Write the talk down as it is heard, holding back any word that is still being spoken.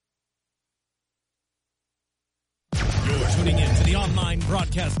You're tuning in to the online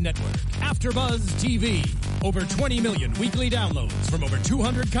broadcast network, AfterBuzz TV. Over 20 million weekly downloads from over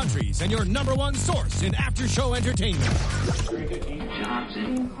 200 countries and your number one source in after-show entertainment.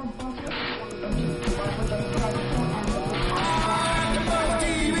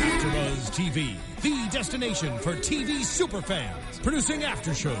 AfterBuzz TV, the destination for TV superfans. Producing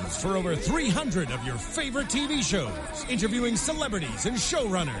after-shows for over 300 of your favorite TV shows. Interviewing celebrities and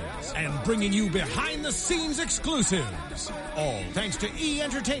showrunners. And bringing you behind-the-scenes exclusives. All thanks to E!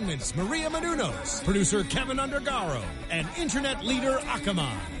 Entertainment's Maria Menounos, producer Kevin Undergaro, and internet leader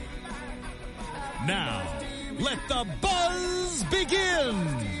Akamai. Now, let the buzz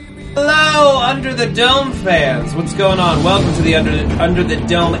begin! Hello, Under the Dome fans. What's going on? Welcome to the Under the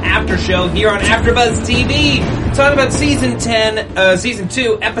Dome After Show here on AfterBuzz TV. Talking about Season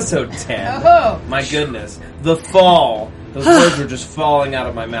 2, Episode 10. Oh. My goodness. The Fall. Those words were just falling out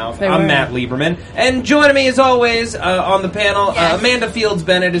of my mouth. I'm Matt Lieberman. And joining me, as always, on the panel, Amanda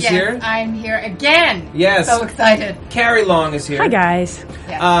Fields-Bennett is here. Yes, I'm here again. Yes. So excited. Carrie Long is here. Hi, guys.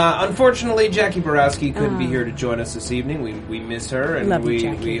 Yes. Unfortunately, Jackie Borowski couldn't be here to join us this evening. We miss her, and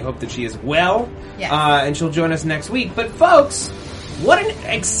we hope that she is well. Yes. And she'll join us next week. But, folks, what an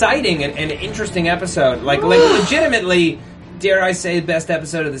exciting and interesting episode. Like legitimately... Dare I say, best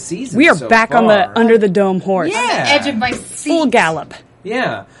episode of the season. We are so back far. on the Under the Dome horse. Yeah. On the edge of my seat. Full gallop.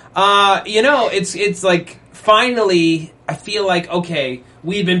 Yeah. It's like, finally, I feel like, okay,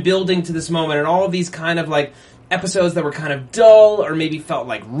 we've been building to this moment, and all of these kind of, like, episodes that were kind of dull, or maybe felt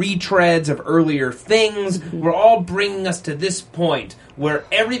like retreads of earlier things, were all bringing us to this point, where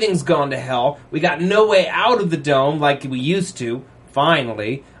everything's gone to hell. We got no way out of the dome like we used to,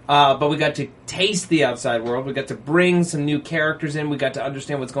 finally. But we got to taste the outside world. We got to bring some new characters in. We got to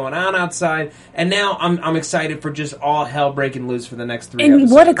understand what's going on outside. And now I'm excited for just all hell breaking loose for the next 3 episodes.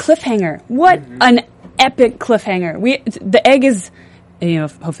 And what a cliffhanger. What an epic cliffhanger. The egg is,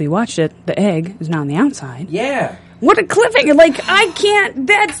 hopefully you watched it, the egg is not on the outside. Yeah. What a cliffhanger. Like,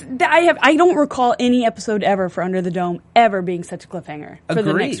 I don't recall any episode ever for Under the Dome ever being such a cliffhanger for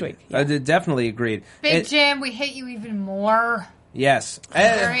the next week. Yeah. Definitely agreed. Big Jim, we hate you even more. Yes.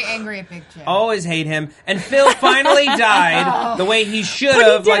 I'm very angry at Big Jim. Always hate him. And Phil finally died the way he should But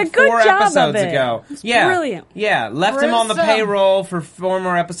have, he did like, a good 4 job episodes of it. ago. It's Yeah. brilliant. Yeah. Left him on the Gruesome. payroll for 4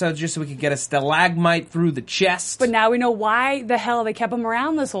 more episodes just so we could get a stalagmite through the chest. But now we know why the hell they kept him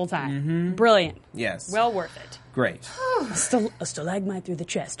around this whole time. Brilliant. Yes. Well worth it. Great. A stalagmite through the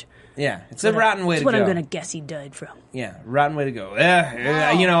chest. Yeah. It's a rotten way to That's go. what I'm going to guess he died from. Yeah. Rotten way to go.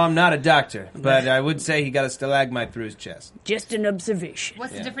 I'm not a doctor, but I would say he got a stalagmite through his chest. Just an observation.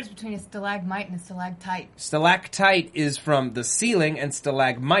 What's the difference between a stalagmite and a stalactite? Stalactite is from the ceiling, and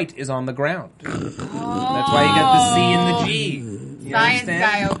stalagmite is on the ground. That's why you got the C and the G. You Science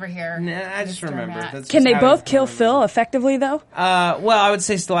understand? guy over here. Nah, I just Mr. remember. Matt. That's Can just they how both I kill remember. Phil effectively, though? Well, I would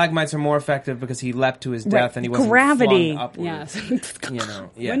say stalagmites are more effective because he leapt to his death and he wasn't Gravity. flung upward. Yes.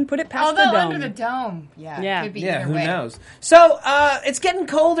 Yeah. Wouldn't put it past Although the dome. under the dome, Yeah. could be Yeah, either who way. knows? So, it's getting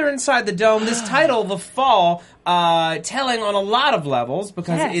colder inside the dome. This title, The Fall, telling on a lot of levels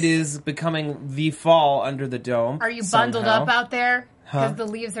because Yes. it is becoming the fall under the dome. Are you bundled somehow. up out there? Huh? Because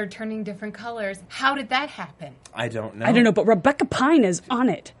the leaves are turning different colors. How did that happen? I don't know. I don't know, but Rebecca Pine is on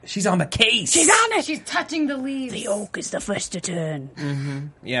it. She's on the case. She's on it! She's touching the leaves. The oak is the first to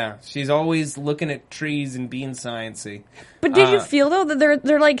turn. Yeah, she's always looking at trees and being sciencey. But did you feel, though, that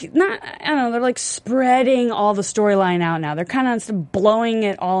they're like, not, I don't know, they're like spreading all the storyline out now. They're kind of blowing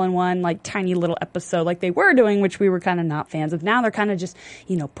it all in one, like, tiny little episode like they were doing, which we were kind of not fans of. Now they're kind of just,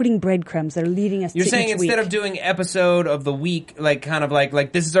 putting breadcrumbs that are leading us You're to saying each instead week. of doing episode of the week, like kind of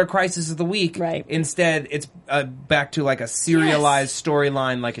like this is our crisis of the week. Right. Instead, it's back to like a serialized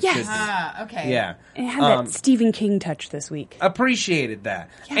storyline, like it Yes. should be. Ah, okay. Yeah. It had that Stephen King touch this week. Appreciated that.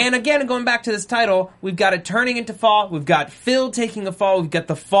 And again, going back to this title, we've got it turning into fall. We've got Phil taking a fall. We've got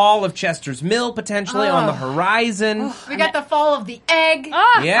the fall of Chester's Mill potentially on the horizon. We got the fall of the egg.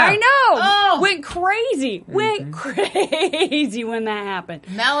 Yeah. I know! Oh. Went crazy! Went crazy when that happened.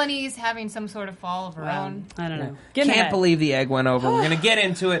 Melanie's having some sort of fall of her own. I don't know. Can't believe the egg went over. We're going to get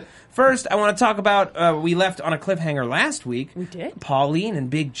into it. First, I want to talk about, we left on a cliffhanger last week. We did. Pauline and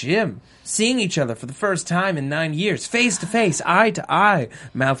Big Jim seeing each other for the first time in 9 years. Face to face, eye to eye,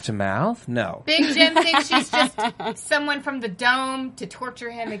 mouth to mouth. No. Big Jim thinks she's just someone from the dome to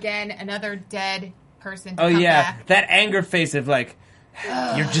torture him again, another dead person to Oh, come yeah. back. That anger face of like,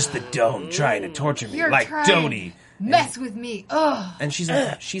 you're just the dome trying to torture me. You're like trying Dodie. Mess with me. Ugh. And she's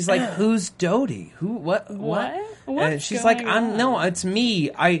like, who's Dodie? Who? What? What? And What's she's going like, on? no, it's me.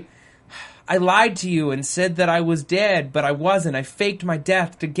 I lied to you and said that I was dead, but I wasn't. I faked my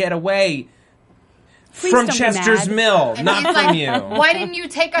death to get away. Please from don't be Chester's mad. Mill, And not he's from like, you. why didn't you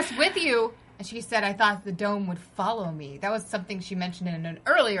take us with you? And she said, I thought the dome would follow me. That was something she mentioned in an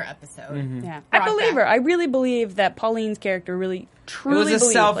earlier episode. Mm-hmm. Yeah, I believe her. I really believe that Pauline's character really, truly It was a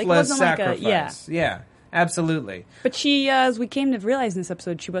believed. selfless Like, it wasn't sacrifice. yeah. Absolutely. But she, as we came to realize in this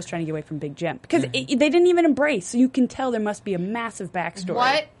episode, she was trying to get away from Big Jim. Because they didn't even embrace, so you can tell there must be a massive backstory.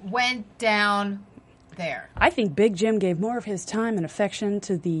 What went down there? I think Big Jim gave more of his time and affection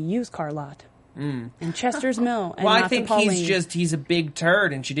to the used car lot. And Chester's Mill. And Well, I not to think Pauline. he's a big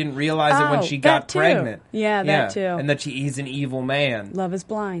turd, and she didn't realize it when Oh, she that got too. pregnant. Yeah, that too. And that he's an evil man. Love is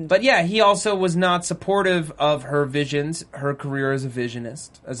blind. But yeah, he also was not supportive of her visions, her career as a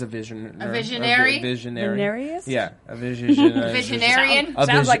visionist, as a visionary. A visionary? Visionary. Venarius? Yeah, a Visionarian?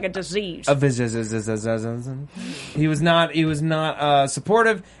 Sounds like a disease. He was not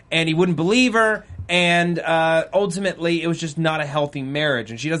supportive, and he wouldn't believe her, and ultimately it was just not a healthy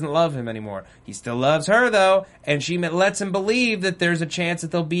marriage, and she doesn't love him anymore. He still loves her though, and she lets him believe that there's a chance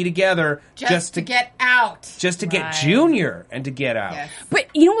that they'll be together Just to get out. just to get Right. Junior and to get out. Yes. But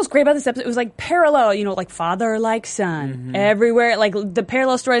you know what's great about this episode? It was like parallel, like father like son. Everywhere, like the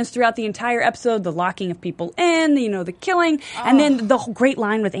parallel stories throughout the entire episode, the locking of people in, the killing, and then the whole great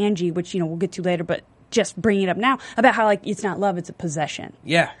line with Angie, which, we'll get to later, but just bringing it up now, about how, like, it's not love, it's a possession.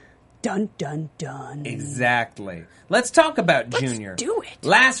 Yeah. Dun, dun, dun. Exactly. Let's talk about Junior. do it.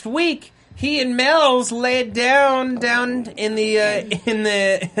 Last week, he and Mel's laid down in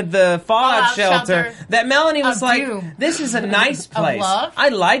the fallout shelter. That Melanie was Of like, doom. "This is a nice place. love? I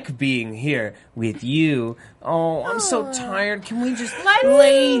like being here with you. Oh, I'm so tired. Can we just Let's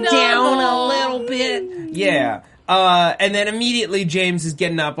lay snuggle." down a little bit?" Yeah. And then immediately James is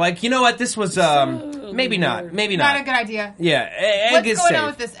getting up, like, you know what? This was maybe not. Not a good idea. Yeah, egg What's is going safe. on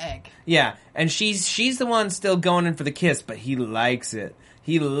with this egg? Yeah, and she's the one still going in for the kiss, but he likes it.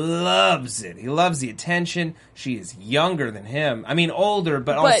 He loves it. He loves the attention. She is younger than him. I mean, older,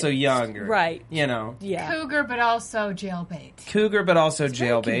 but also younger. right. Yeah. Cougar, but also jailbait. Cougar, but also very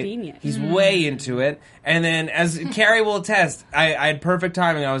jailbait. convenient. He's way into it. And then, as Carrie will attest, I had perfect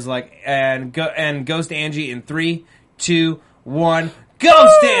timing. I was like, and Ghost Angie in 3, 2, 1.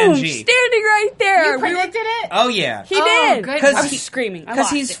 Ghost Angie! Standing right there. You predicted it? Oh, yeah. He did. Goodness. I was screaming. Because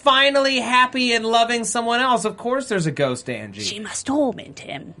he's finally happy and loving someone else. Of course there's a Ghost Angie. She must torment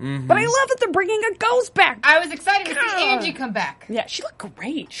him. But I love that they're bringing a ghost back. I was excited to see Angie come back. Yeah, she looked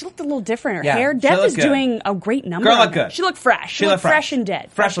great. She looked a little different. Her Yeah, hair. she Death looked is good. doing a great number. Girl on looked her. good. She looked fresh. She looked fresh and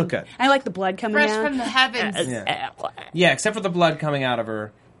dead. Fresh looked good. I like the blood coming Fresh out. from the heavens. Yeah, except for the blood coming out of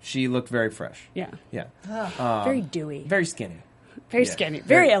her, she looked very fresh. Yeah. Yeah. Very dewy. Very skinny. Very yeah. skinny.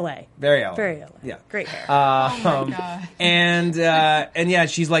 Very LA. Very LA. Very LA. Yeah. Great hair. Oh my God. And yeah,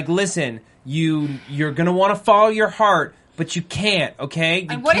 she's like, listen, you're gonna want to follow your heart, but you can't, okay?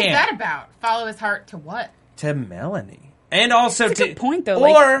 And what is that about? Follow his heart to what? To Melanie. And also That's a to good point, though,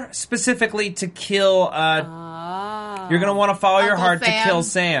 or specifically to kill you're gonna want to follow your Uncle heart Sam. to kill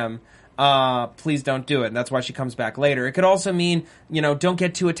Sam. Please don't do it. And that's why she comes back later. It could also mean, don't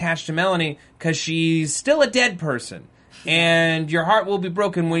get too attached to Melanie because she's still a dead person. And your heart will be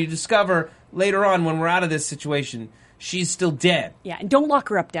broken when you discover later on, when we're out of this situation, she's still dead. Yeah, and don't lock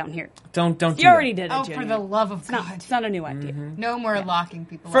her up down here. Don't do You already that. did it, Oh, Jenny. for the love of God. It's not a new idea. No more locking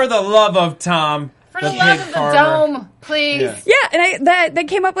people For up. the love of Tom. For the pig love of the farmer. dome, please. Yeah. Yeah, and that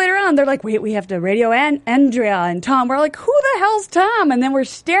came up later on. They're like, wait, we have to radio Andrea and Tom. We're like, who the hell's Tom? And then we're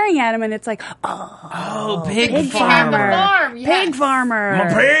staring at him, and it's like, Oh, pig Pig farmer. farmer. Farm, yes. Pig farmer.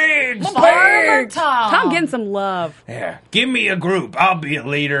 My pigs. Farmer Tom. Tom getting some love. Yeah. Give me a group. I'll be a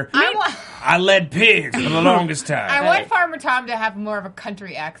leader. I I led pigs for the longest time. I want Farmer Tom to have more of a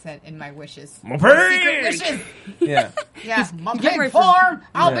country accent in my wishes. My Secret pigs. wishes. Yeah. Yeah, my Get ready pig for- farm.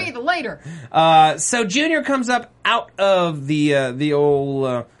 I'll Yeah. be the leader. So Junior comes up out of the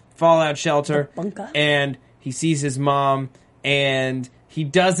old fallout shelter, bunker. and he sees his mom, and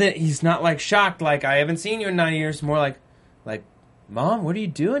he's not like shocked, like, I haven't seen you in 9 years. More like, Mom, what are you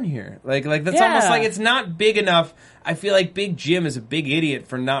doing here? Like that's Yeah. almost like it's not big enough. I feel like Big Jim is a big idiot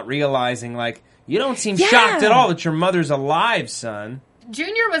for not realizing, like, you don't seem Yeah. shocked at all that your mother's alive, son.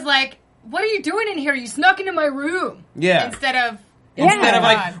 Junior was like, "What are you doing in here? You snuck into my room." Yeah. Instead of Instead of God.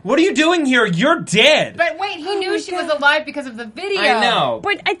 like, what are you doing here? You're dead. But wait, he knew she was alive because of the video. I know.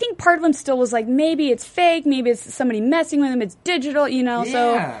 But I think part of him still was like, maybe it's fake, maybe it's somebody messing with him, it's digital, so...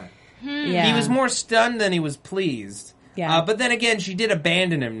 Yeah. Yeah. He was more stunned than he was pleased. Yeah. But then again, she did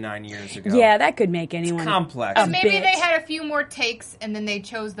abandon him 9 years ago. Yeah, that could make anyone... complex. a Maybe bit. they had a few more takes, and then they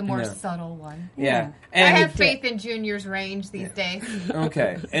chose the more Yeah. subtle one. Yeah. I And have faith in Junior's range these days.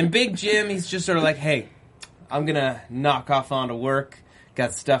 okay. And Big Jim, he's just sort of like, hey, I'm going to knock off onto work.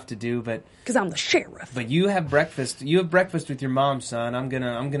 got stuff to do, but Because I'm the sheriff. But you have breakfast. You have breakfast with your mom, son. I'm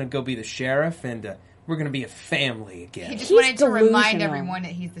gonna go be the sheriff, and we're gonna be a family again. He just He's wanted to remind delusional. everyone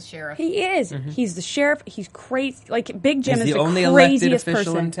that he's the sheriff. He is. He's the sheriff. He's crazy. Like, Big Jim He's is the only craziest elected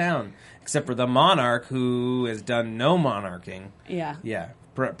official person. in town, except for the monarch, who has done no monarching. Yeah. Yeah,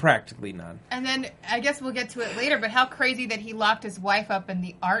 practically none. And then, I guess we'll get to it later, but how crazy that he locked his wife up in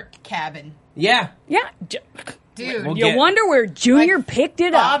the art cabin. Yeah. Yeah. Dude. We'll You get- wonder where Junior Like, picked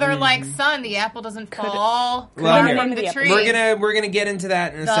it up. Father like son, the apple doesn't fall. Well, Come here. from the tree. We're gonna get into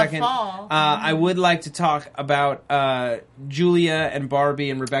that in a The second. fall. I would like to talk about Julia and Barbie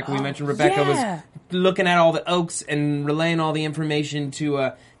and Rebecca. We mentioned Rebecca yeah. was looking at all the oaks and relaying all the information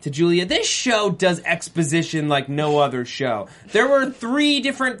to Julia. This show does exposition like no other show. There were 3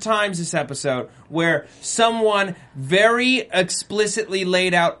 different times this episode where someone very explicitly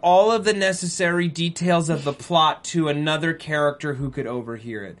laid out all of the necessary details of the plot to another character who could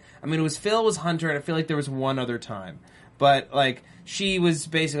overhear it. I mean, it was Phil, it was Hunter, and I feel like there was one other time. But, like, she was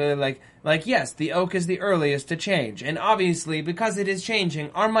basically like, yes, the oak is the earliest to change. And obviously, because it is changing,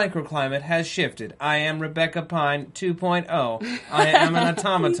 our microclimate has shifted. I am Rebecca Pine 2.0. I am an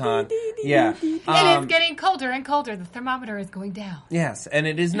automaton. Yeah. It is getting colder and colder. The thermometer is going down. Yes, and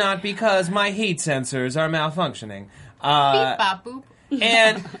it is not because my heat sensors are malfunctioning. Beep, bop, boop.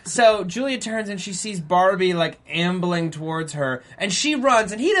 And so Julia turns and she sees Barbie like ambling towards her, and she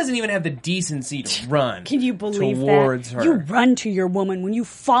runs, and he doesn't even have the decency to run. Can you believe towards that? her? You run to your woman when you've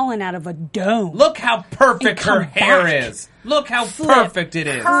fallen out of a dome. Look how perfect And come her hair back. is. Look how Flip. perfect it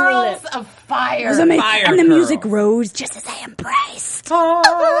is. Curls of fire. It was amazing. Fire And the curl. music rose just as I embraced.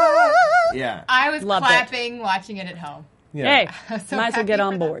 Yeah. I was Loved clapping watching it at home. Yeah. Hey, So might as well happy get for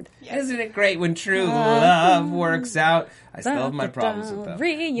on them. board. Isn't it great when true love works out? I still have my problems with that.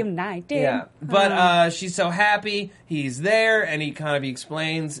 Reunited. Yeah, but she's so happy. He's there, and he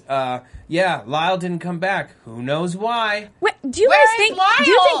explains, yeah, Lyle didn't come back. Who knows why? Wait, do you Where guys is think? Lyle?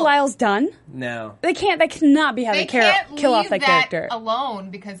 Do you think Lyle's done? No. They cannot be having They can't kill off leave that that character. alone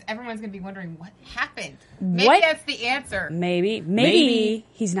because everyone's going to be wondering what happened. Maybe What? that's the answer. Maybe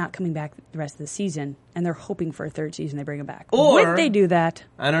he's not coming back the rest of the season, and they're hoping for a 3rd season. They bring him back. Or- Would they do that?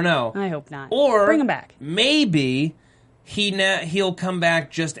 I don't know. I hope not. Or bring him back. Maybe he'll come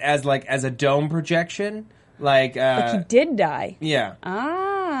back just as a dome projection. Like He did die. yeah.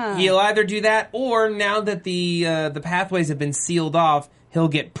 Ah. He'll either do that, or now that the pathways have been sealed off, he'll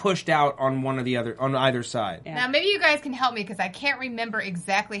get pushed out on either side. Yeah. Now, maybe you guys can help me because I can't remember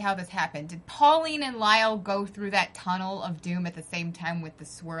exactly how this happened. Did Pauline and Lyle go through that tunnel of doom at the same time with the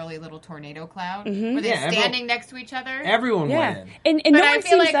swirly little tornado cloud? Mm-hmm. Were they Yeah, standing next to each other? Everyone Yeah. went in. And But no I one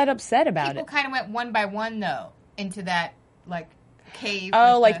feel seems like that upset about People it. kind of went one by one, though, into that, cave.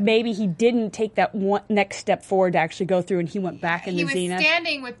 Oh, with like the- maybe he didn't take that one next step forward to actually go through, and he went back in He the was Zenith.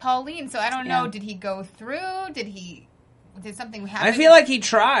 standing with Pauline, so I don't know. Yeah. Did he go through? Did something happen? I feel like he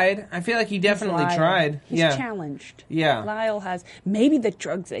tried. I feel like he definitely Lyle. tried. He's yeah. challenged. Yeah. Lyle has. Maybe the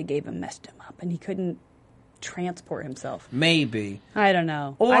drugs they gave him messed him up, and he couldn't transport himself. Maybe. I don't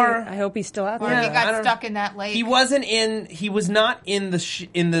know. Or- I hope he's still out Or there. he I got don't- stuck in that lake. He was not in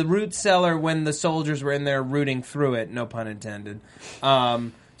the root cellar when the soldiers were in there rooting through it, no pun intended.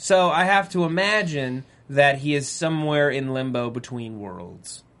 So I have to imagine that he is somewhere in limbo between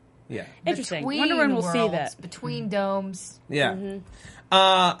worlds. Yeah. Interesting. Between Wonder when we'll see worlds, that. Between domes. Yeah. Mm-hmm.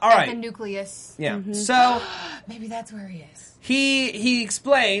 All At right. the nucleus. Yeah. Mm-hmm. So Maybe that's where he is. he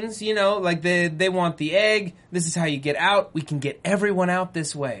explains, they want the egg. This is how you get out. We can get everyone out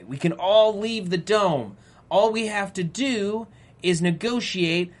this way. We can all leave the dome. All we have to do is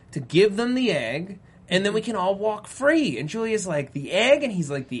negotiate to give them the egg, and then we can all walk free. And Julia's like, the egg? And he's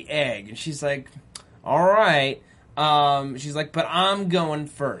like, the egg. And she's like, all right. She's like, but I'm going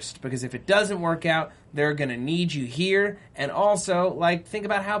first, because if it doesn't work out, they're going to need you here. And also, think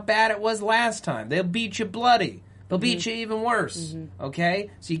about how bad it was last time. They'll beat you bloody. They'll beat you even worse.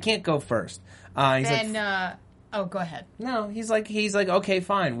 Okay? So you can't go first. He's like, go ahead. no, he's like, okay,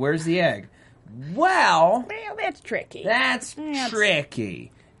 fine. Where's the egg? Well, That's tricky. that's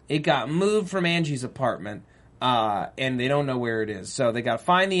tricky. It got moved from Angie's apartment, and they don't know where it is. So they got to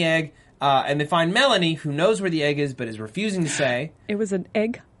find the egg, and they find Melanie, who knows where the egg is, but is refusing to say. It was an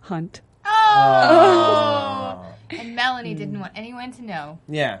egg hunt. Oh! And Melanie didn't want anyone to know.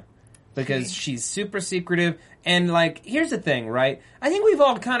 Yeah, because she's super secretive. And, here's the thing, right? I think we've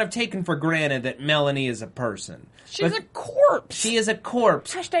all kind of taken for granted that Melanie is a person. She's But a corpse. She is a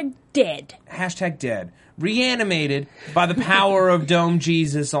corpse. Hashtag dead. Hashtag dead. Reanimated by the power of Dome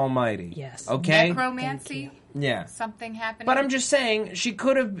Jesus Almighty. Yes. Okay? Necromancy. Yeah. something happening. But I'm just saying,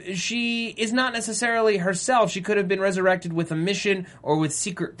 she is not necessarily herself. She could have been resurrected with a mission or with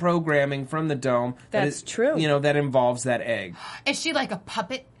secret programming from the dome. That's true. That involves that egg. Is she like a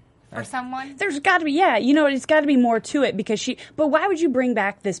puppet for someone? There's got to be, it's got to be more to it because but why would you bring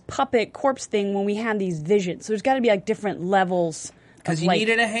back this puppet corpse thing when we had these visions? So there's got to be like different levels. Because you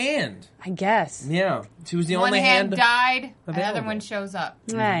needed a hand. I guess. Yeah. She was the One only hand died, available. another one shows up.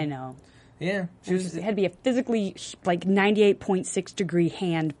 I know. Yeah. It had to be a physically, 98.6 degree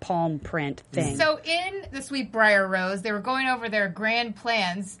hand palm print thing. So in the Sweetbriar Rose, they were going over their grand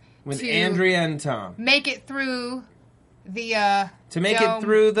plans with to Andrea and Tom. make it through the it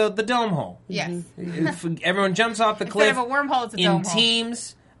through the dome hole. Yes. If everyone jumps off the cliff. Instead of a wormhole, it's a dome in hole.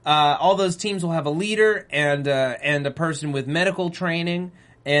 teams. All those teams will have a leader and a person with medical training,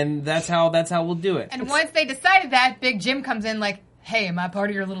 and that's how we'll do it. And once they decided that, Big Jim comes in like, "Hey, am I part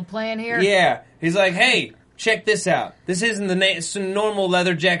of your little plan here?" Yeah, he's like, "Hey, check this out. This isn't the normal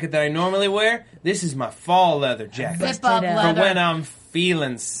leather jacket that I normally wear. This is my fall leather jacket Zip up for leather when I'm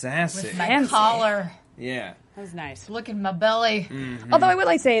feeling sassy." with my Fancy. collar. Yeah. That was nice. Look at my belly. Although I would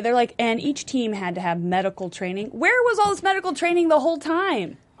like to say, they're like, and each team had to have medical training. Where was all this medical training the whole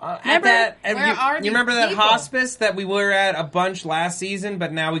time? At that, Where you are you these remember that people? hospice that we were at a bunch last season,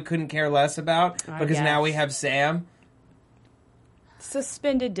 but now we couldn't care less about because yes. now we have Sam?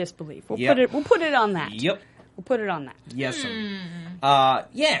 Suspended disbelief. We'll Yep. put it on that. Yep. We'll put it on that. Yes, sir.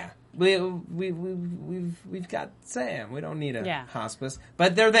 Yeah. We've got Sam. We don't need a hospice,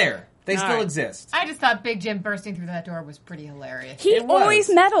 but they're there. They still right. exist. I just thought Big Jim bursting through that door was pretty hilarious. He It was.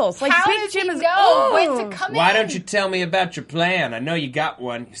 always meddles. Like How Big does Jim he is know when to come Why in? don't you tell me about your plan? I know you got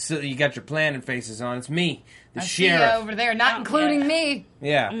one. You got your planning faces on. It's me, the I see ya sheriff. over there, not including me.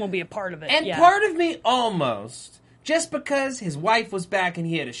 Yeah. I'm gonna be a part of it. And part of me almost, just because his wife was back and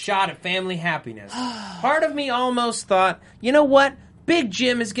he had a shot at family happiness, part of me almost thought, you know what? Big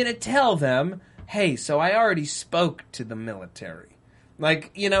Jim is going to tell them, hey, so I already spoke to the military.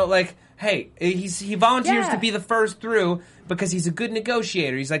 Hey, he volunteers to be the first through because he's a good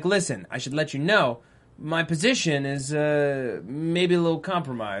negotiator. He's like, listen, I should let you know, my position is maybe a little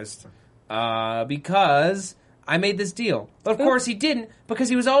compromised because I made this deal. But of course he didn't, because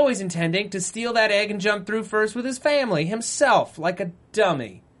he was always intending to steal that egg and jump through first with his family, himself, like a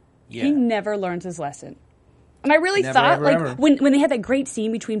dummy. Yeah. He never learns his lesson. And I really Never, thought, ever, like, ever. when they had that great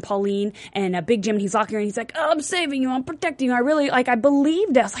scene between Pauline and Big Jim, and he's locking her, and he's like, oh, I'm saving you, I'm protecting you. I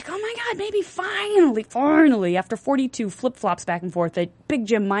believed it. I was like, oh my God, maybe finally, after 42 flip-flops back and forth, that Big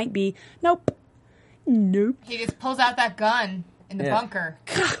Jim might be. Nope. He just pulls out that gun in the bunker.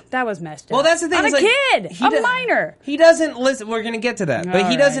 That was messed up. Well, that's the thing. I'm is, a like, kid. he I'm do- minor. He doesn't listen. We're going to get to that. But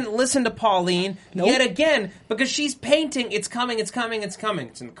he All doesn't listen to Pauline yet Nope. again because she's painting. It's coming. It's coming. It's coming.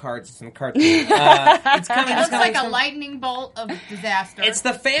 It's in the cards. It's in the cards. It's coming. It It's looks coming. like it's a coming. lightning bolt of disaster. It's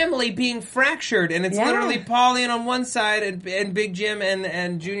the family being fractured, and it's Yeah. literally Pauline on one side and Big Jim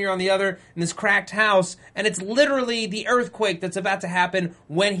and Junior on the other in this cracked house, and it's literally the earthquake that's about to happen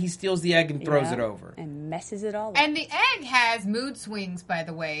when he steals the egg and throws Yeah. it over. And messes it all up. And the egg has mood swings, by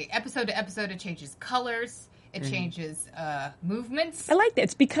the way. Episode to episode, it changes colors. It Mm-hmm. changes movements. I like that.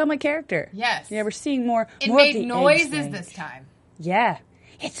 It's become a character. Yes. Yeah, we're seeing more. It more of made the egg noises swing. this time. Yeah.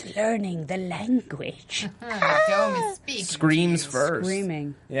 It's learning the language. The dome is speaking. Screams to you. first.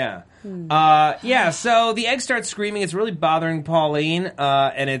 Screaming. Yeah. So the egg starts screaming. It's really bothering Pauline,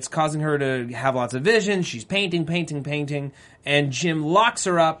 and it's causing her to have lots of visions. She's painting. And Jim locks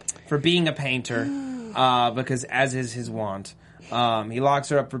her up for being a painter, because as is his wont. He locks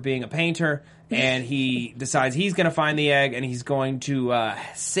her up for being a painter, and he decides he's going to find the egg, and he's going to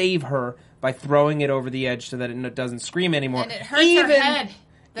save her by throwing it over the edge so that it doesn't scream anymore. And it hurts her head.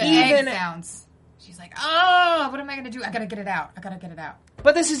 The even- egg sounds. She's like, oh, what am I going to do? I got to get it out.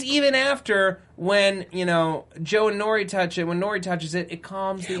 But this is even after when, Joe and Nori touch it. When Nori touches it, it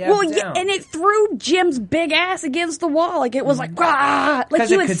calms the F Well, down. yeah, and it threw Jim's big ass against the wall. Like, it was like, rah! Like, Because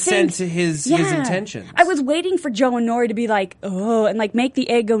you it would could think, sense his intentions. I was waiting for Joe and Nori to be like, oh, and like make the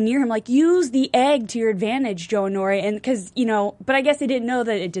egg go near him. Like, use the egg to your advantage, Joe and Nori. And because, but I guess they didn't know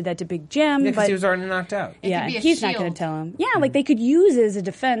that it did that to Big Jim. Because but he was already knocked out. yeah, could be a he's not going shield. to tell him. Yeah, like they could use it as a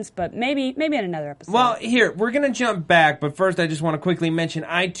defense, but maybe in another episode. Well, here, we're going to jump back, but first I just want to quickly mention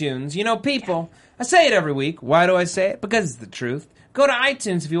iTunes. People, I say it every week. Why do I say it? Because it's the truth. Go to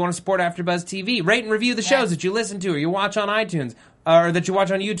iTunes if you want to support AfterBuzz TV. Rate and review the shows that you listen to or you watch on iTunes. Or that you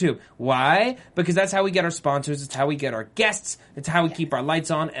watch on YouTube. Why? Because that's how we get our sponsors. It's how we get our guests. It's how we keep our lights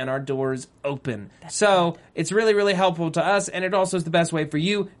on and our doors open. So it's really, really helpful to us, and it also is the best way for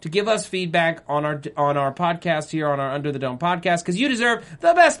you to give us feedback on our podcast here on our Under the Dome podcast, because you deserve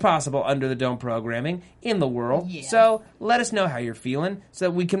the best possible Under the Dome programming in the world. Yeah. So let us know how you're feeling so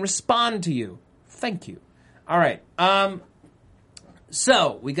that we can respond to you. Thank you. All right.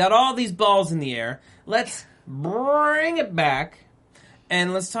 So we got all these balls in the air. Let's bring it back.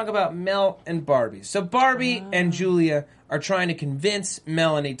 And let's talk about Mel and Barbie. So Barbie and Julia are trying to convince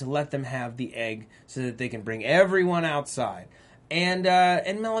Melanie to let them have the egg so that they can bring everyone outside. And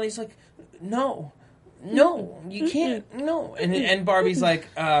Melanie's like, no, you can't, no. And Barbie's like,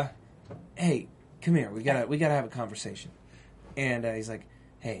 hey, come here, we gotta have a conversation. And he's like,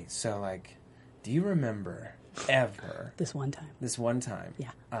 hey, so like, do you remember ever This one time.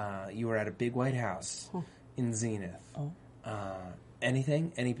 Yeah. You were at a big white house in Zenith. Oh.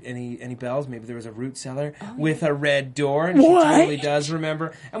 Anything? Any bells? Maybe there was a root cellar with a red door, and she totally does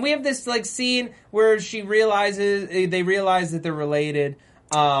remember. And we have this like scene where they realize that they're related,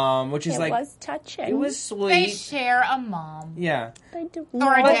 which is it was touching. It was sweet. They share a mom. Yeah. They do.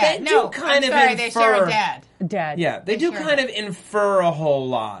 Or a dad. They share a dad. Dad. Yeah, they do kind of infer a whole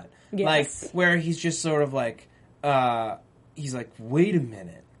lot. Yes. Like, where he's just sort of like, he's like, wait a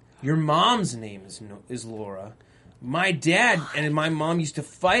minute. Your mom's name is Laura. My dad and my mom used to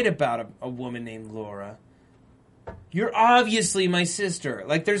fight about a woman named Laura. You're obviously my sister.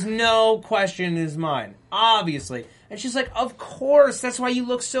 Like, there's no question in his mind. Obviously. And she's like, of course. That's why you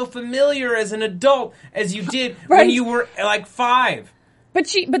look so familiar as an adult as you did when you were, like, 5. But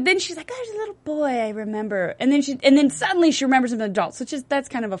then she's like, oh, there's a little boy, I remember. And then suddenly she remembers him as an adult. So that's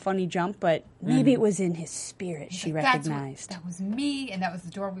kind of a funny jump, but maybe it was in his spirit she recognized. That was me, and that was the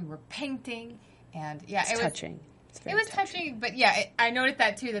door we were painting. And, yeah, it was touching. It was touching, but yeah, I noticed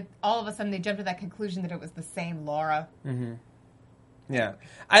that too, that all of a sudden they jumped to that conclusion that it was the same Laura. Mm-hmm. Yeah.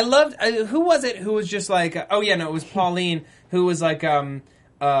 I loved, who was it who was just like, it was Pauline, who was like,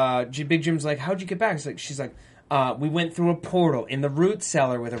 Big Jim's like, how'd you get back? She's like, we went through a portal in the root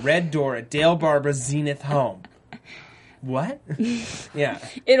cellar with a red door at Dale Barbara's Zenith home. What? Yeah.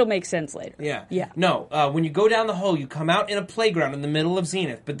 It'll make sense later. Yeah. Yeah. No, when you go down the hole, you come out in a playground in the middle of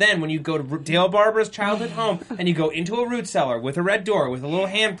Zenith. But then when you go to Dale Barbara's childhood home and you go into a root cellar with a red door with a little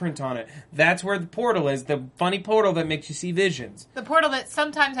handprint on it, that's where the portal is, the funny portal that makes you see visions. The portal that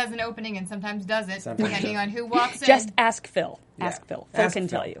sometimes has an opening and sometimes doesn't, depending on who walks in. Just ask Phil. Yeah. Ask Phil. Phil can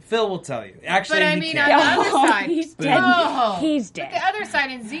tell you. Phil will tell you. Actually, but I mean, on the other side, he's dead. He's dead. But the other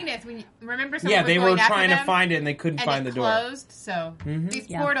side in Zenith, when you remember, someone they was going were after trying them, to find it and they couldn't find the door. Closed. So these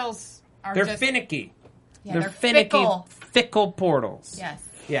portals are finicky. Yeah, they're finicky, fickle portals. Yes.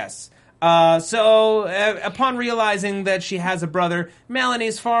 Yes. So upon realizing that she has a brother,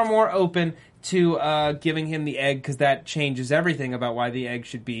 Melanie's far more open to giving him the egg, because that changes everything about why the egg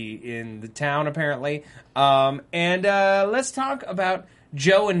should be in the town, apparently. And let's talk about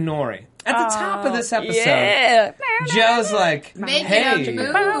Joe and Nori. At the top of this episode, Joe's like, hey,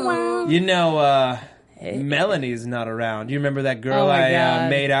 Melanie's not around. You remember that girl I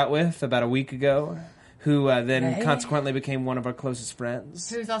made out with about a week ago? Who then consequently became one of our closest friends.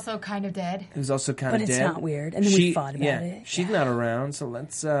 Who's also kind of dead. But it's not weird. And then we fought about it. She's not around, so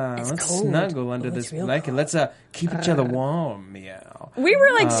let's snuggle under this blanket. Let's keep each other warm, meow. We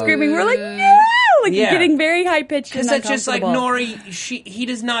were like screaming. We were like, no! Like getting very high pitched. Because that's just like, Nori, he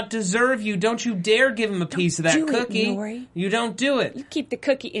does not deserve you. Don't you dare give him a piece of that cookie. Nori. You don't do it. You keep the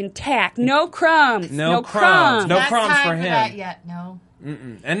cookie intact. No crumbs. No crumbs. No crumbs for him. Not that yet, no.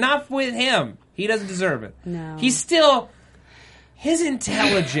 And not with him. He doesn't deserve it. No. He's still... His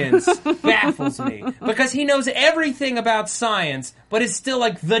intelligence baffles me. Because he knows everything about science, but is still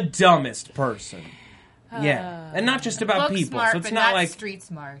like the dumbest person. Yeah. And not just about people. Smart, so it's but not like street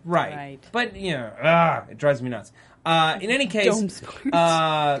smart. Right. But, it drives me nuts. In any case,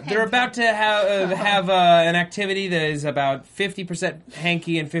 they're about to have an activity that is about 50%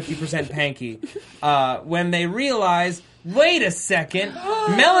 hanky and 50% panky. When they realize, wait a second,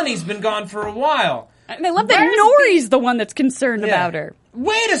 Melanie's been gone for a while. And I love that Nori's the one that's concerned about her.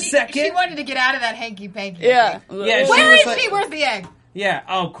 Wait a second. She wanted to get out of that hanky panky. Yeah. Yeah. Where is she? Where's the egg? Yeah.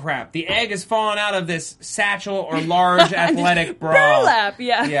 Oh crap! The egg has fallen out of this satchel or large athletic bra. Burlap.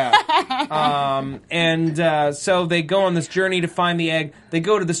 Yeah. Yeah. So they go on this journey to find the egg. They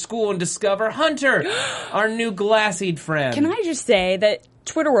go to the school and discover Hunter, our new glass-eyed friend. Can I just say that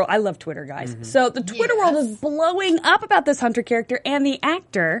Twitter world, I love Twitter, guys. So the Twitter world is blowing up about this Hunter character and the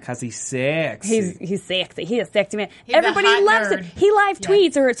actor. Because he's sexy. He's sexy. He is sexy, man. He's a Everybody hot loves nerd. it. He live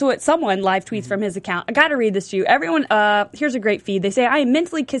tweets, or so someone live tweets from his account. I got to read this to you. Everyone, here's a great feed. They say, I am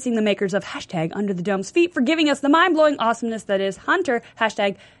mentally kissing the makers of hashtag Under the Dome's feet for giving us the mind-blowing awesomeness that is Hunter,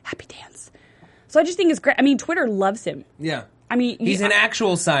 hashtag Happy Dance. So I just think it's great. I mean, Twitter loves him. Yeah. I mean, He's an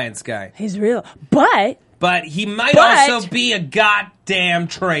actual science guy. He's real. But he might also be a goddamn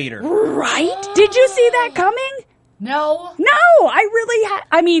traitor. Right? Did you see that coming? No. No, I really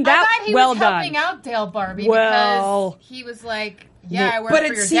I mean, that, I thought he well was done. helping out Dale Barbie Well. because he was like, yeah, I work But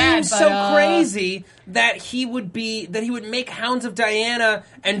for it your seems dad, so but, crazy that he would make Hounds of Diana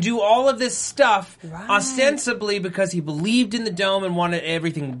and do all of this stuff ostensibly because he believed in the dome and wanted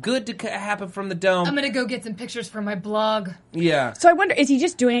everything good to happen from the dome. I'm going to go get some pictures for my blog. Yeah. So I wonder, is he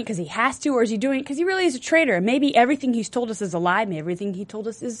just doing it because he has to, or is he doing it because he really is a traitor? Maybe everything he's told us is a lie. Maybe everything he told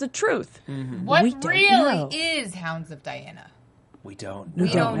us is the truth. What We don't really know. is Hounds of Diana? We don't We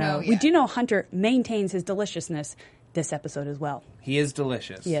know. don't know We yet. do know Hunter maintains his deliciousness this episode as well. He is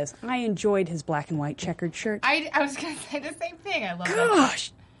delicious. Yes, I enjoyed his black and white checkered shirt. I was going to say the same thing. I love that.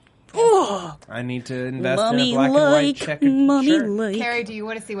 Gosh. Oh, I need to invest in mommy a black and white like, checkered mommy shirt. like. Carrie, do you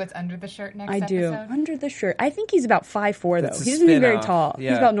want to see what's under the shirt next I do. episode? Under the shirt. I think he's about 5'4", That's though. a He doesn't seem very spin-off. tall. Yeah.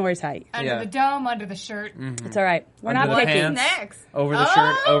 He's about Nori's height. Under Yeah. the dome, under the shirt. It's all right. We're Under not the picky. pants. Next. Over the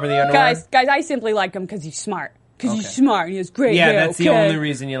shirt, over the underwear. Guys, I simply like him because he's smart. Because he's Okay. smart and he has great Yeah, hair. that's the only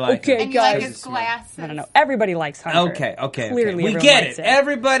reason you like him. Okay, And you like guys. his glasses. I don't know. Everybody likes Hunter. Okay. Clearly, We everyone get likes it.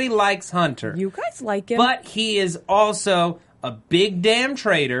 Everybody likes Hunter. You guys like him. But he is also a big damn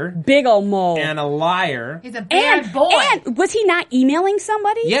traitor Big ol' mole. and a liar. He's a bad boy. And was he not emailing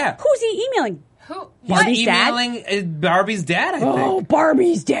somebody? Yeah. Who's he emailing? Who? He's Barbie's dad? emailing Barbie's dad, I think. Oh,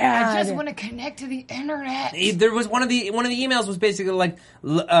 Barbie's dad. I just want to connect to the internet. There was one of the emails was basically like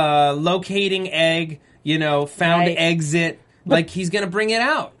locating egg, found Right. exit. Like he's gonna bring it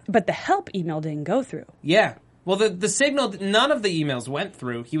out. But the help email didn't go through. Yeah. Well, the signal, none of the emails went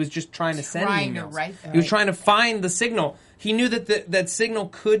through. He was just trying to send Trying to emails. write them. He was trying to find the signal. He knew that that signal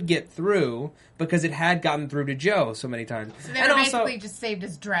could get through because it had gotten through to Joe so many times. So they're basically just saved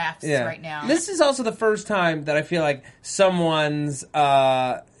as drafts right now. This is also the first time that I feel like someone's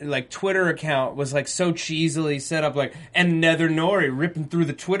Twitter account was like so cheesily set up, like, and Nether Nori ripping through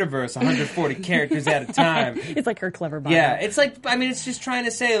the Twitterverse 140 characters at a time. It's like her clever bio. Yeah, it's like, I mean, it's just trying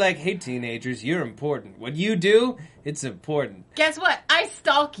to say, like, hey, teenagers, you're important. What you do, it's important. Guess what? I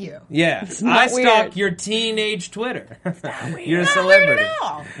stalk you. Yeah, not I stalk weird. your teenage Twitter. You're a Not celebrity. weird at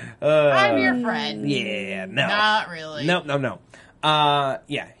all. I'm your friend. Yeah, no. Not really. No.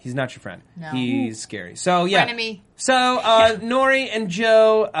 Yeah, he's not your friend. No. He's scary. So, yeah. Frenemy. So, Nori and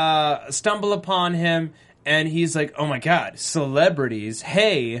Joe stumble upon him, and he's like, oh my god, celebrities.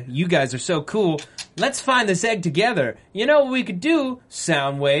 Hey, you guys are so cool. Let's find this egg together. You know what we could do?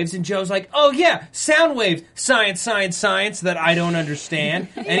 Sound waves. And Joe's like, oh yeah, sound waves. Science that I don't understand.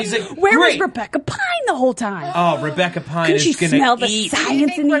 And he's like, Where great. was Rebecca Pine the whole time? Oh, Rebecca Pine Couldn't she is going smell to the eat. Do you science in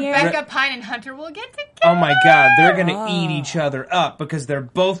think the air? Rebecca Pine and Hunter will get together? Oh my god, they're gonna eat each other up because they're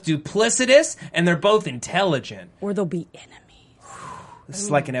both duplicitous and they're both intelligent. Or they'll be enemies. This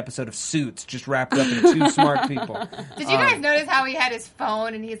is like an episode of Suits, just wrapped up in two smart people. Did you guys notice how he had his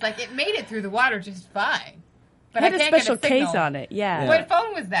phone and he's like, it made it through the water just fine. But It had I a can't special get a signal. case on it. Yeah. What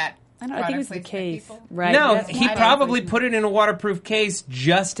phone was that? I don't know. I think it was the Product placement, case. people? Right. No, That's he why probably put it in a waterproof case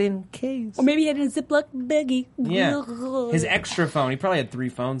just in case. Or maybe he had it in a Ziploc baggie. Yeah. His extra phone. He probably had 3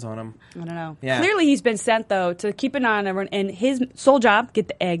 phones on him. I don't know. Yeah. Clearly he's been sent, though, to keep an eye on everyone. And his sole job, get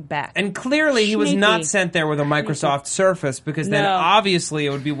the egg back. And clearly he was Sneaky. not sent there with a Microsoft Surface because then No. obviously it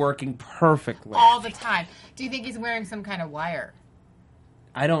would be working perfectly. All the time. Do you think he's wearing some kind of wire?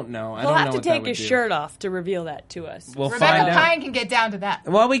 I don't know. I We'll don't have know to what that take would his do. shirt off to reveal that to us. We'll find Rebecca out. Pine can get down to that.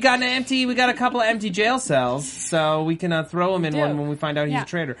 Well, we got a couple of empty jail cells, so we can throw him in do. one when we find out he's Yeah. a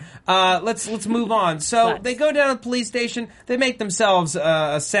traitor. Let's move on. So Let's. they go down to the police station. They make themselves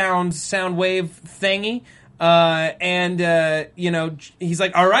a sound wave thingy. He's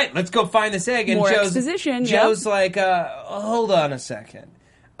like, all right, let's go find this egg. And More Joe's exposition, Joe's like, hold on a second.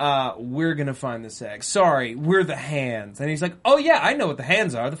 We're gonna find this egg. Sorry, we're the hands. And he's like, oh yeah, I know what the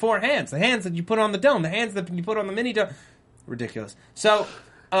hands are. The 4 hands. The hands that you put on the dome. The hands that you put on the mini dome. Ridiculous. So,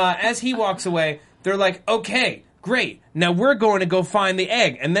 as he walks away, they're like, okay, great. Now we're going to go find the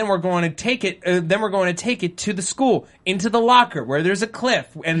egg, and then we're going to take it. Then we're going to take it to the school, into the locker where there's a cliff,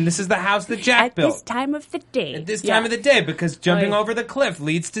 and this is the house that Jack At built. this time of the day. At this time of the day, because jumping Right. over the cliff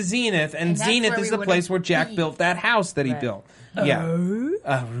leads to Zenith, and And that's Zenith where is we the place would've where Jack been. built that house that he Right. built. Yeah.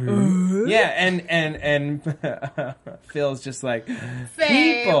 Yeah, and Phil's just like,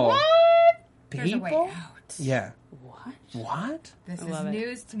 Say people. what? There's a way People? out. Yeah. What? What? This is love it.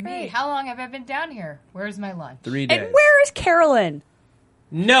 news to me. great. How long have I been down here? Where's my lunch? 3 days. And where is Carolyn?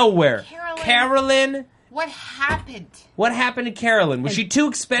 Nowhere. Carolyn. What happened? What happened to Carolyn? Was she too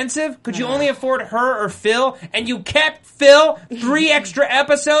expensive? Could you only afford her or Phil? And you kept Phil 3 extra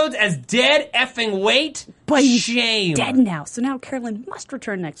episodes as dead effing weight? But he's Shame. dead now, so now Carolyn must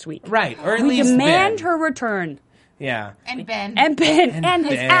return next week. Right, or at We least demand Ben. her return. Yeah. And Ben. And Ben and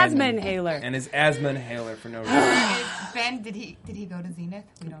his Ben. asthma inhaler. And his asthma inhaler for no reason. Ben, did he go to Zenith?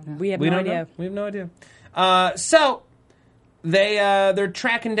 We don't know. We have We no don't idea. know. We have no idea. So they're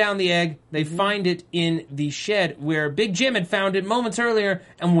tracking down the egg. They find it in the shed where Big Jim had found it moments earlier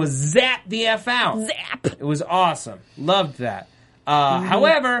and was zapped the F out. Zap. It was awesome. Loved that.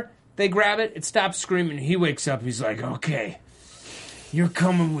 However, they grab it. It stops screaming. He wakes up. He's like, okay, you're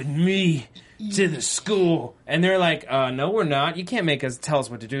coming with me to the school. And they're like, no, we're not. You can't make us tell us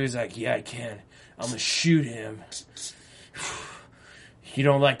what to do. He's like, yeah, I can. I'm going to shoot him. You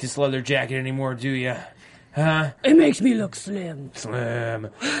don't like this leather jacket anymore, do you? Huh? It makes me look slim. Slim.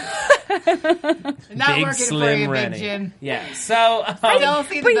 Not Big working Slim for you, Rennie. Big Jim. Yeah, so... Still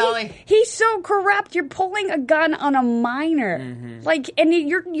see the But belly. he's so corrupt. You're pulling a gun on a minor. Like, and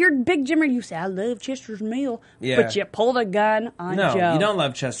you're Big Jimmer. You say, I love Chester's meal. Yeah. But you pulled a gun on no, Joe. you don't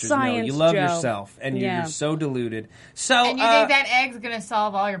love Chester's Mill. Science You love Joe. yourself, and Yeah. you're so deluded. So And you think that egg's going to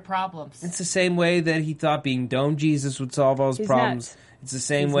solve all your problems. it's the same way that he thought being Dome Jesus would solve all his He's problems. nuts. It's the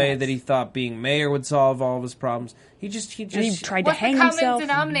same He's way nuts. that he thought being mayor would solve all of his problems. He just And he tried to What's the hang common himself.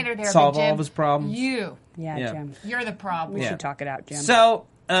 denominator there, solve Big Jim? all of his problems. You. Yeah, Yeah. Jim. You're the problem. We Yeah. should talk it out, Jim. So,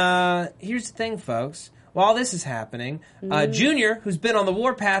 here's the thing, folks. While this is happening, Junior, who's been on the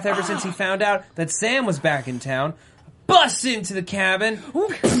warpath ever since he found out that Sam was back in town, busts into the cabin.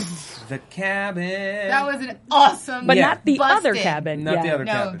 The cabin. That was an awesome but Yeah. not the busted. other cabin. Not yeah. the other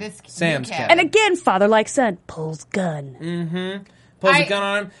No, cabin. this Sam's new cabin. cabin. And again, father like son pulls gun. Pulls I- a gun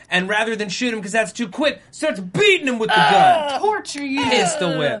on him, and rather than shoot him because that's too quick, starts beating him with the gun. Torture you.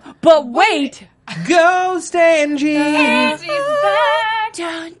 Pistol whip. But wait, Ghost Angie. Angie's back.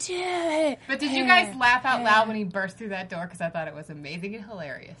 don't do it. But did you guys laugh out loud when he burst through that door? Because I thought it was amazing and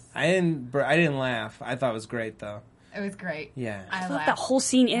hilarious. I didn't laugh. I thought it was great though. It was great. Yeah. I I thought laughed. the whole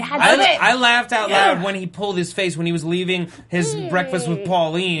scene it had. I laughed out loud when he pulled his face when he was leaving his breakfast with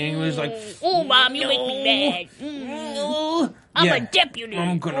Pauline. He was like, Oh, mom, you make me mad. I'm yeah, a deputy.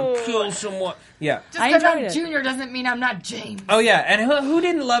 I'm gonna kill someone. Yeah. Just I because I'm enjoyed it. Junior doesn't mean I'm not James. Oh yeah, and who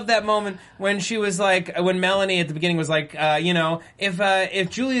didn't love that moment when she was like, when Melanie at the beginning was like, if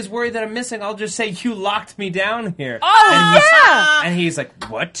Julia's worried that I'm missing, I'll just say you locked me down here. Oh, And he's like,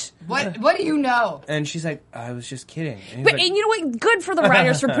 what? What do you know? And she's like, I was just kidding. And he's But like, and you know what? Good for the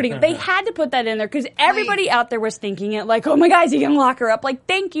writers for putting. They had to put that in there because everybody out there was thinking it like, "Oh my God, is he gonna lock her up?" Like,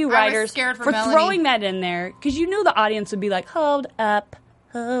 thank you, I was writers, scared for Melanie. throwing that in there because you knew the audience would be like, "Hold up,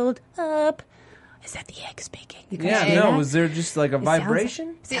 hold up." Is that the egg speaking? You guys yeah, hear no, that? was there just like a It sounds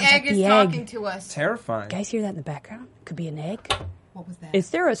vibration? The Sounds egg like is the talking egg. to us. Terrifying. Guys, hear that in the background? Could be an egg. What was that? Is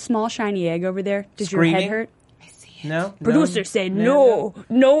there a small shiny egg over there? Does your Screaming? head hurt? I see it. No? Producer said no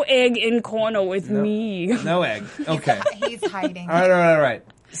egg in corner with me. No egg. Okay. He's hiding. All right.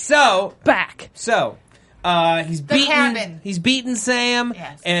 So, Back. he's beaten. cabin. He's beaten Sam,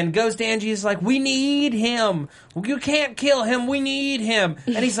 Yes. and Ghost Angie is like, "We need him. You can't kill him. We need him."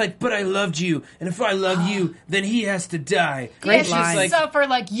 And he's like, "But I loved you, and if I love you, then he has to die." He has And to she's like, suffer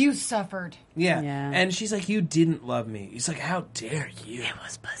like you suffered. yeah. Yeah. And she's like, "You didn't love me." He's like, "How dare you?" It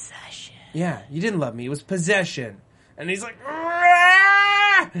was possession. Yeah, you didn't love me. It was possession. And he's like,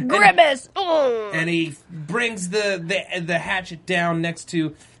 "Rah!" Grimace. Ugh. And he brings the hatchet down next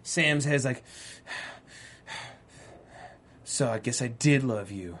to Sam's head. He's like, "So I guess I did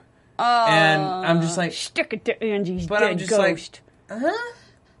love you." And I'm just like, Stick it to Angie's But dead I'm just ghost.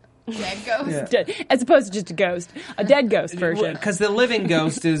 Dead ghost. Yeah. Dead, as opposed to just a ghost. A dead ghost version. Because the living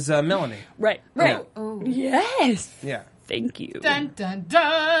ghost is Melanie. Right. Yeah. Ooh. Yes. Yeah. Thank you. Dun dun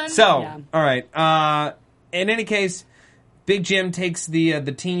dun. So, Yeah. all right. In any case, Big Jim takes the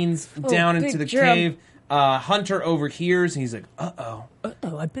teens down into Big the Jim. cave. Hunter overhears, and he's like, "Uh-oh.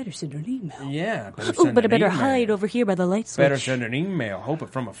 Oh, I better send an email. Yeah, better Oh, send but I an better email. hide over here by the light switch. Better send an email. Hope it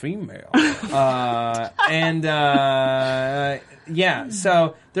from a female." Yeah,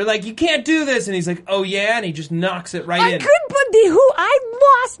 so they're like, "You can't do this," and he's like, "Oh yeah," and he just knocks it right I in. couldn't put the who. I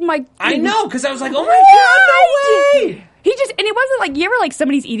lost my. I know, because I was like, "Oh my god, no way!" He just, and it wasn't like, you ever like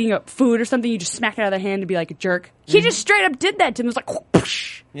somebody's eating up food or something, you just smack it out of their hand and be like a jerk. He just straight up did that to him. It was like,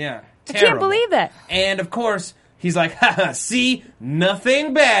 whoosh. Yeah, I can't believe that. And of course, He's like, haha, see?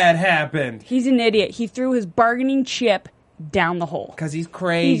 Nothing bad happened. He's an idiot. He threw his bargaining chip down the hole. Because he's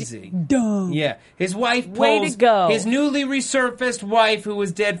crazy. He's dumb. Yeah. His wife Way pulls... to go. His newly resurfaced wife, who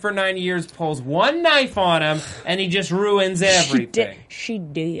was dead for 9 years, pulls one knife on him, and he just ruins everything. She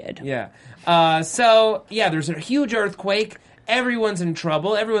did. Yeah. There's a huge earthquake. Everyone's in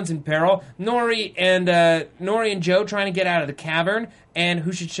trouble. Everyone's in peril. Nori and Joe trying to get out of the cavern. And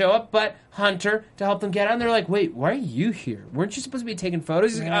who should show up but Hunter to help them get out. And they're like, wait, why are you here? Weren't you supposed to be taking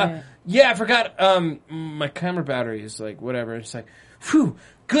photos? He's like, yeah, I forgot. My camera battery is like, whatever. It's like, phew,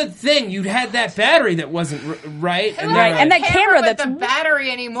 good thing you had that battery that wasn't right. And, right. And that camera with that's... the battery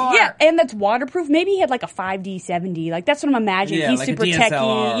anymore. Yeah, and that's waterproof. Maybe he had like a 5D, 7D. Like, that's what I'm imagining. Yeah, He's like a super DSLR.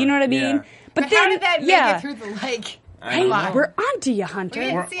 techie. You know what I mean? Yeah. But how did that make it through the lake? Hey, we're onto you, Hunter. We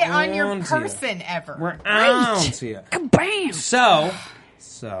didn't see it on your person ever. We're on to you. Kabam! So,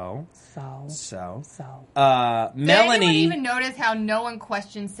 Did Melanie... anyone even notice how no one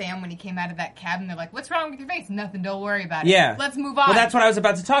questioned Sam when he came out of that cabin? They're like, what's wrong with your face? Nothing, don't worry about it. Yeah. Let's move on. Well, that's what I was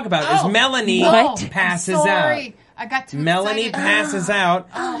about to talk about, is Melanie passes sorry. out. I got too Melanie excited. passes out,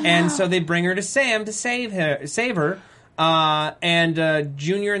 and so they bring her to Sam to save her.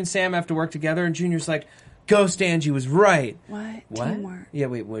 Junior and Sam have to work together, and Junior's like, Ghost Angie was right. What? Teamwork. Yeah,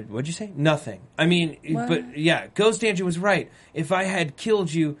 wait, what'd you say? Nothing. I mean, what? But yeah, Ghost Angie was right. If I had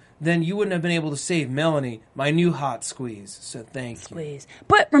killed you, then you wouldn't have been able to save Melanie, my new hot squeeze. So thank you.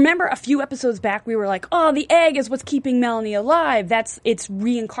 But remember a few episodes back we were like, oh, the egg is what's keeping Melanie alive. It's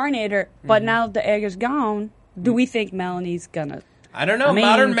reincarnated. But now that the egg is gone, do we think Melanie's gonna... I don't know.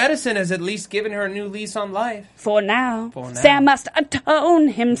 Modern medicine has at least given her a new lease on life. For now. Sam must atone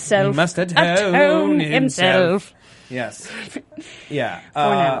himself. He must atone himself. Yes. Yeah.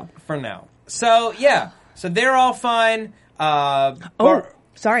 For now. So, yeah. So they're all fine.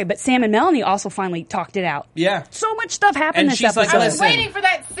 Sorry, but Sam and Melanie also finally talked it out. Yeah. So much stuff happened And this she's like, episode. I was Listen. waiting for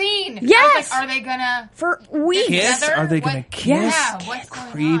that scene. Yes. I was like, are they gonna... For weeks. Kiss? together? Are they going to What- kiss? Yeah, what's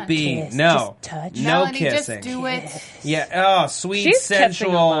going Creepy. on? Kiss, No. just touch. No Melanie, kissing. just do it. Yeah. Oh, sweet, She's kissing a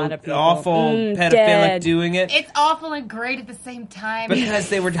sensual, lot of people. awful, pedophilic Dead. doing it. It's awful and great at the same time. Because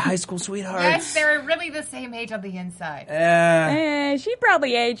they were high school sweethearts. Yes, they're really the same age on the inside. She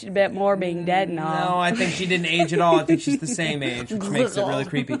probably aged a bit more being dead and all. No, I think she didn't age at all. I think she's the same age, which makes it really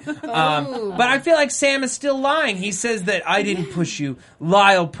creepy. But I feel like Sam is still lying. He says that I didn't push you.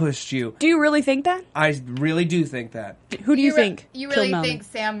 Lyle pushed you. Do you really think that? I really do think that. Who do you think You killed really Melanie? think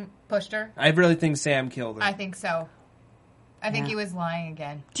Sam pushed her? I really think Sam killed her. I think so. I think he was lying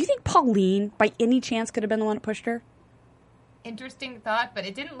again. Do you think Pauline, by any chance, could have been the one that pushed her? Interesting thought, but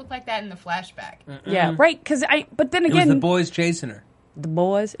it didn't look like that in the flashback. Yeah, right. But then It was again, the boys chasing her. the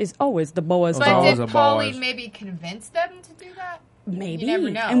boys is always the boys. But always did a Pauline boys. maybe convince them to do that? Maybe. You never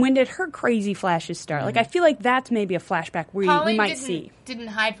know. And when did her crazy flashes start? Like, I feel like that's maybe a flashback we Pauline might see. didn't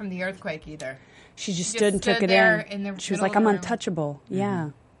hide from the earthquake either. She just She stood and stood took it there in. in the She was middle like, of I'm the room. untouchable. Yeah.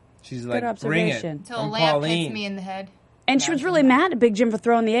 She's Good like, bring it. observation. Until a I'm lamp Pauline. hits me in the head. And she was really mad at Big Jim for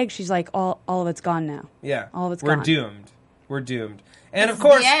throwing the egg. She's like, all of it's gone now. Yeah. All of it's We're gone. doomed. We're doomed. And This of is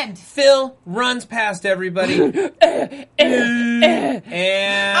course, the end. Phil runs past everybody. I'm gonna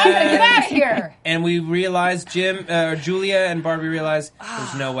get out of here. And we realize Julia and Barbie realize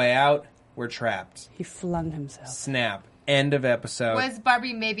there's no way out. We're trapped. He flung himself. Snap. End of episode. Was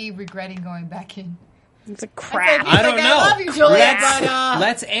Barbie maybe regretting going back in? It's a crap. I don't Like, know. I love you, Julia,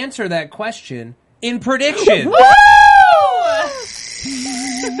 Let's answer that question in prediction.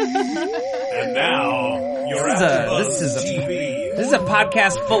 And now, you're This is a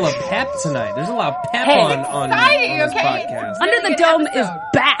podcast full of pep tonight. There's a lot of pep on this podcast. Under the Good Dome episode. is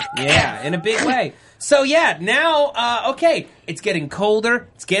back. Yeah, in a big way. So yeah, now, okay, it's getting colder,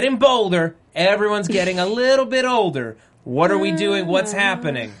 it's getting bolder, everyone's getting a little bit older. What are we doing? What's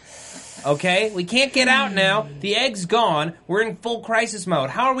happening? Okay, we can't get out now. The egg's gone. We're in full crisis mode.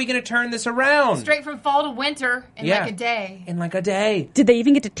 How are we going to turn this around? Straight from fall to winter in like a day. In like a day. Did they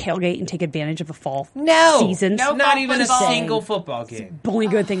even get to tailgate and take advantage of the fall No. seasons? No. Not fall even a football. single football game. The only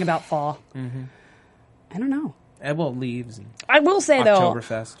good thing about fall. Mm-hmm. I don't know. Well, leaves and I will say,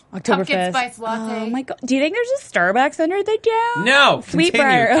 Oktoberfest. though. Pumpkin spice latte. Oh, my God. Do you think there's a Starbucks under the dome? No,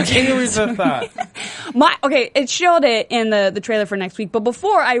 Sweetbriar. continue with the thought. It showed it in the trailer for next week, but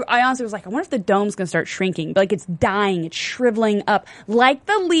before, I honestly was like, I wonder if the dome's going to start shrinking. Like, it's dying, it's shriveling up, like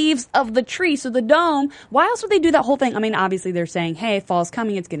the leaves of the tree. So the dome, why else would they do that whole thing? I mean, obviously they're saying, hey, fall's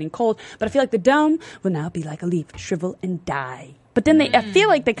coming, it's getting cold, but I feel like the dome will now be like a leaf, shrivel and die. But then I feel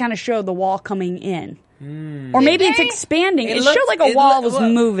like they kind of showed the wall coming in. Or maybe it's expanding. It showed like a wall was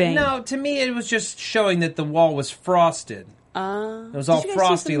moving. No, to me it was just showing that the wall was frosted. It was all Did you guys see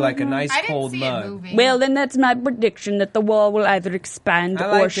frosty some like a mud? nice I didn't cold see mud. it moving. Well, then that's my prediction that the wall will either expand I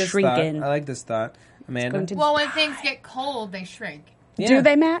or like this shrink thought. in. I like this thought. Amanda? going to- Well, when things get cold, they shrink. Yeah. Do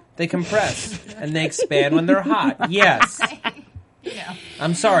they, Matt? They compress and they expand when they're hot. Yes. You know.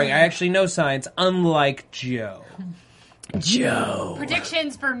 I'm sorry. I actually know science, unlike Joe. Joe.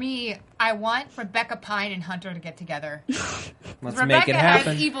 Predictions for me, I want Rebecca Pine and Hunter to get together. Let's Rebecca make it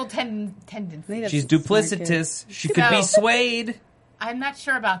happen. has evil tendencies. She's duplicitous. She could be swayed. I'm not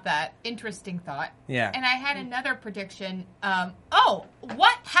sure about that. Interesting thought. Yeah. And I had another prediction.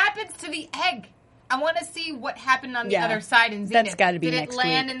 What happens to the egg? I want to see what happened on the Yeah. other side in Zenith. That's gotta be Did next it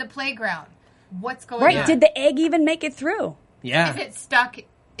land week. in the playground? What's going Right? on? Did the egg even make it through? Yeah. Is it stuck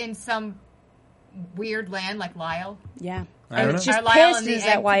in some weird land like Lyle? Yeah. I don't It's know. just Are Lyle pissed. and the Is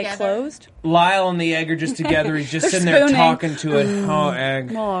that egg why together? it closed? Lyle and the egg are just together. He's just They're sitting there spooning. talking to it. Oh,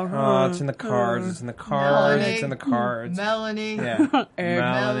 egg. Oh, Oh, it's in the cards. It's in the cards. It's in the cards. Melanie. Yeah.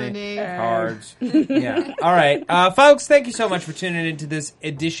 Melanie. Cards. Yeah. All right. Folks, thank you so much for tuning into this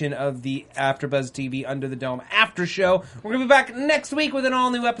edition of the AfterBuzz TV Under the Dome After Show. We're going to be back next week with an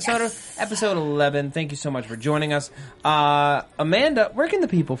all-new episode of episode 11. Thank you so much for joining us. Amanda, where can the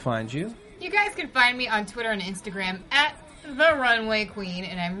people find you? You guys can find me on Twitter and Instagram at The Runway Queen,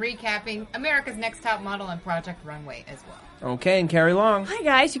 and I'm recapping America's Next Top Model and Project Runway as well. Okay, and Carrie Long. Hi,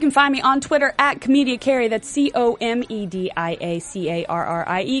 guys. You can find me on Twitter at Comedia Carrie. That's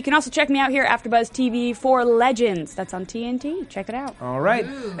COMEDIACARRIE. You can also check me out here at AfterBuzz TV for Legends. That's on TNT. Check it out. All right.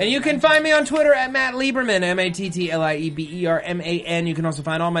 And you can find me on Twitter at Matt Lieberman, MattLieberman. You can also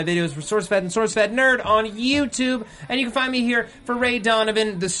find all my videos for SourceFed and SourceFed Nerd on YouTube. And you can find me here for Ray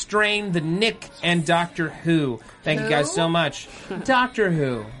Donovan, The Strain, The Nick, and Doctor Who. Thank you guys so much. Doctor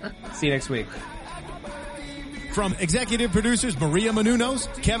Who. See you next week. From executive producers Maria Menounos,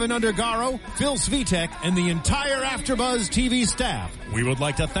 Kevin Undergaro, Phil Svitek, and the entire AfterBuzz TV staff, we would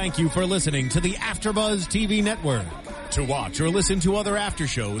like to thank you for listening to the AfterBuzz TV network. To watch or listen to other after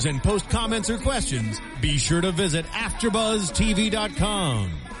shows and post comments or questions, be sure to visit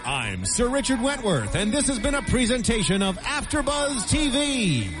AfterBuzzTV.com. I'm Sir Richard Wentworth, and this has been a presentation of AfterBuzz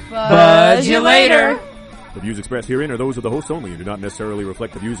TV. Buzz you later. The views expressed herein are those of the hosts only and do not necessarily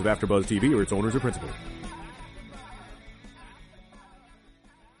reflect the views of AfterBuzz TV or its owners or principals.